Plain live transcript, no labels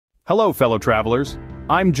Hello fellow travelers,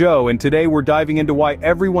 I'm Joe and today we're diving into why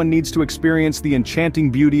everyone needs to experience the enchanting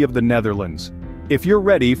beauty of the Netherlands. If you're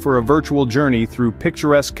ready for a virtual journey through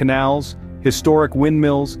picturesque canals, historic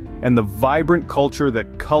windmills, and the vibrant culture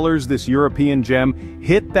that colors this European gem,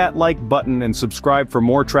 hit that like button and subscribe for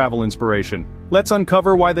more travel inspiration. Let's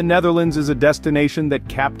uncover why the Netherlands is a destination that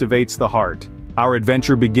captivates the heart. Our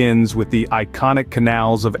adventure begins with the iconic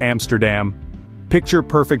canals of Amsterdam.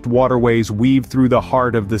 Picture-perfect waterways weave through the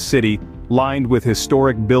heart of the city, lined with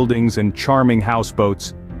historic buildings and charming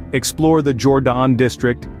houseboats. Explore the Jordaan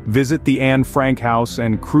district, visit the Anne Frank House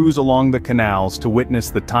and cruise along the canals to witness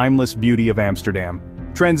the timeless beauty of Amsterdam.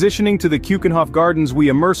 Transitioning to the Keukenhof gardens, we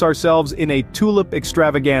immerse ourselves in a tulip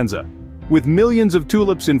extravaganza. With millions of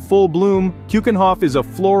tulips in full bloom, Keukenhof is a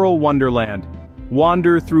floral wonderland.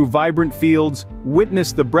 Wander through vibrant fields,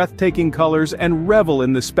 witness the breathtaking colors and revel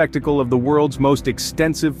in the spectacle of the world's most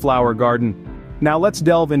extensive flower garden. Now let's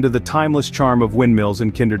delve into the timeless charm of windmills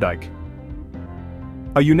in Kinderdijk.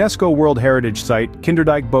 A UNESCO World Heritage Site,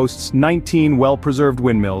 Kinderdijk boasts 19 well-preserved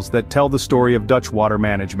windmills that tell the story of Dutch water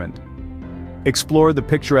management. Explore the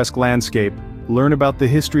picturesque landscape, learn about the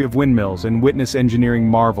history of windmills and witness engineering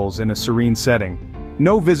marvels in a serene setting.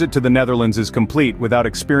 No visit to the Netherlands is complete without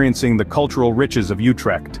experiencing the cultural riches of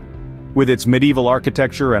Utrecht. With its medieval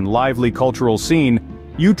architecture and lively cultural scene,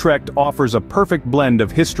 Utrecht offers a perfect blend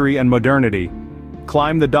of history and modernity.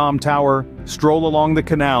 Climb the Dom Tower, stroll along the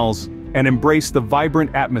canals, and embrace the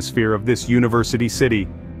vibrant atmosphere of this university city.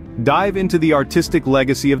 Dive into the artistic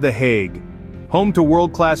legacy of The Hague. Home to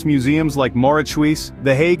world-class museums like Mauritshuis,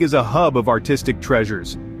 The Hague is a hub of artistic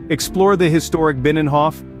treasures. Explore the historic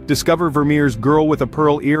Binnenhof, discover Vermeer's Girl with a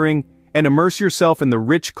Pearl Earring, and immerse yourself in the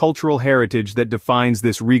rich cultural heritage that defines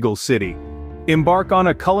this regal city. Embark on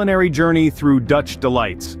a culinary journey through Dutch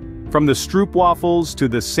delights. From the stroopwafels to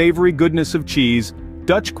the savory goodness of cheese,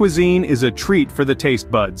 Dutch cuisine is a treat for the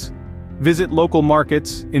taste buds. Visit local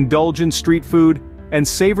markets, indulge in street food, and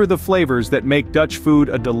savor the flavors that make Dutch food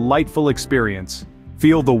a delightful experience.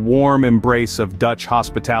 Feel the warm embrace of Dutch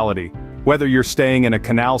hospitality. Whether you're staying in a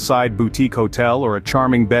canal-side boutique hotel or a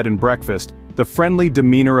charming bed and breakfast, the friendly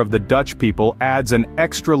demeanor of the Dutch people adds an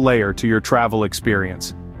extra layer to your travel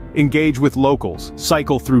experience. Engage with locals,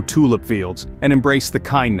 cycle through tulip fields, and embrace the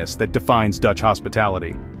kindness that defines Dutch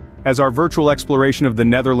hospitality. As our virtual exploration of the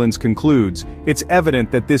Netherlands concludes, it's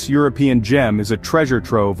evident that this European gem is a treasure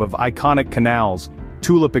trove of iconic canals,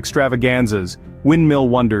 tulip extravaganzas, windmill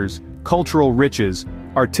wonders, cultural riches,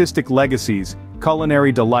 artistic legacies,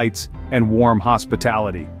 culinary delights, and warm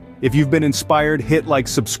hospitality. If you've been inspired, hit like,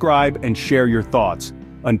 subscribe, and share your thoughts.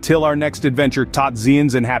 Until our next adventure, tot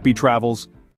ziens and happy travels.